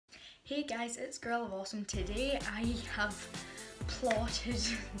Hey guys, it's Girl of Awesome. Today I have plotted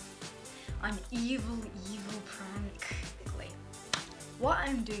an evil prank. What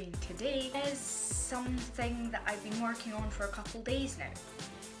I'm doing today is something that I've been working on for a couple days now.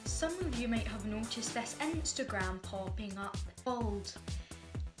 Some of you might have noticed this Instagram popping up called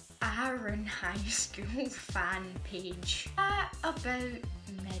Aaron High School fan page. At about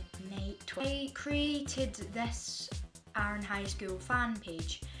midnight, I created this Aaron High School fan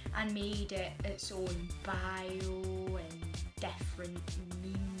page and made it its own bio and different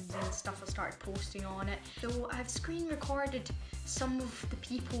memes and stuff. I started posting on it. So I've screen recorded some of the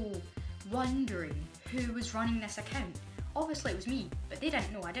people wondering who was running this account. Obviously it was me, but they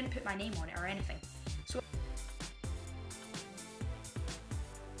didn't know. I didn't put my name on it or anything. So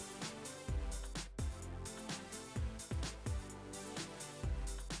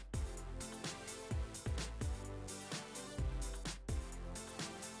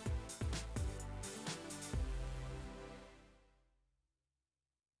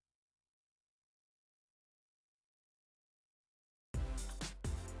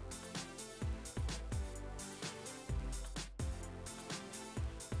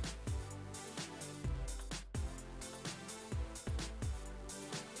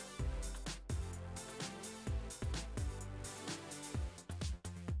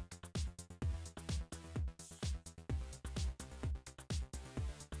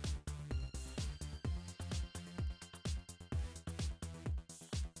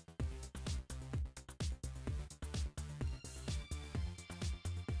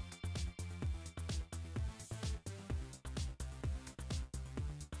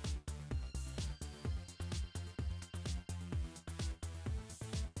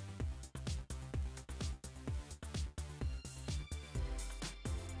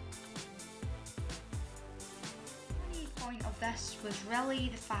point of this was really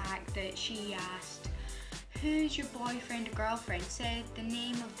the fact that she asked, who's your boyfriend or girlfriend? Said the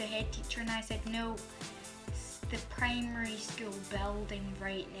name of the head teacher, and I said no, it's the primary school building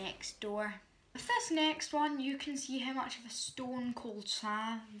right next door. With this next one, you can see how much of a stone cold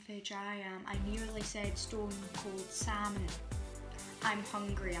savage I am. I nearly said stone cold salmon. I'm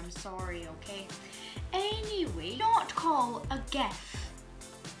hungry, I'm sorry, okay? Anyway, not call a GIF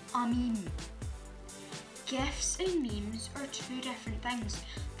a meme. GIFs and memes are two different things.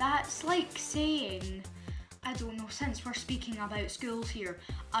 That's like saying, I don't know, since we're speaking about schools here,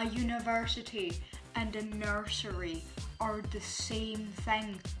 a university and a nursery are the same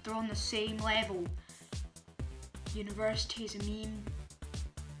thing. They're on the same level. University is a meme.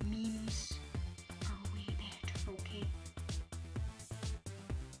 Memes are way better, okay?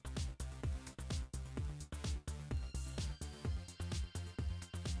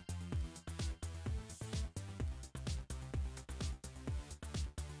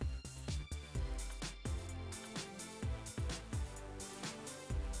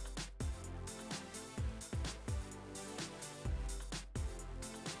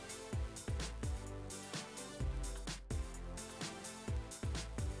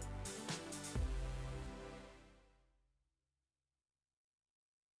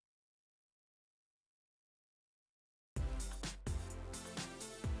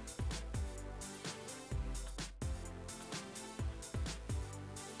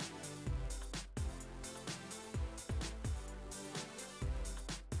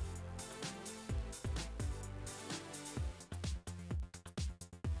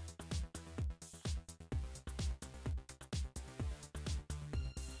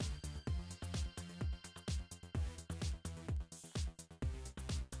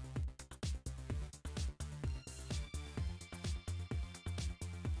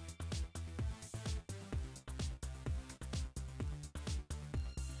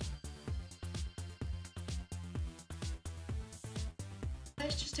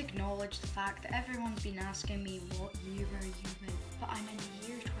 Let's just acknowledge the fact that everyone's been asking me what year are you in, but I'm in the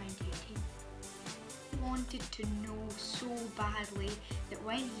year 2018. He wanted to know so badly that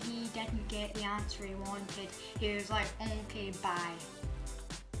when he didn't get the answer he wanted, he was like, okay, bye.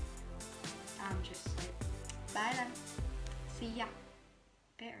 I'm just like, bye then, see ya.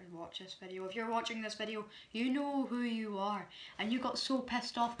 Better watch this video. If you're watching this video, you know who you are, and you got so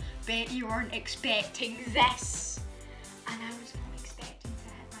pissed off, bet you weren't expecting this. And I was not expecting to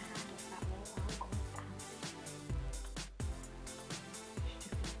hit my hand off that wall. Oh god damn.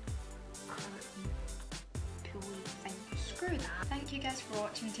 Stupid curtain pulley thing. Screw that. Thank you guys for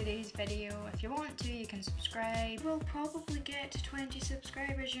watching today's video. If you want to, you can subscribe. We'll probably get to 20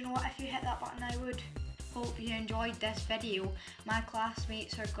 subscribers. You know what, if you hit that button I would. Hope you enjoyed this video. My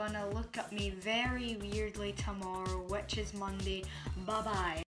classmates are gonna look at me very weirdly tomorrow, which is Monday. Bye bye.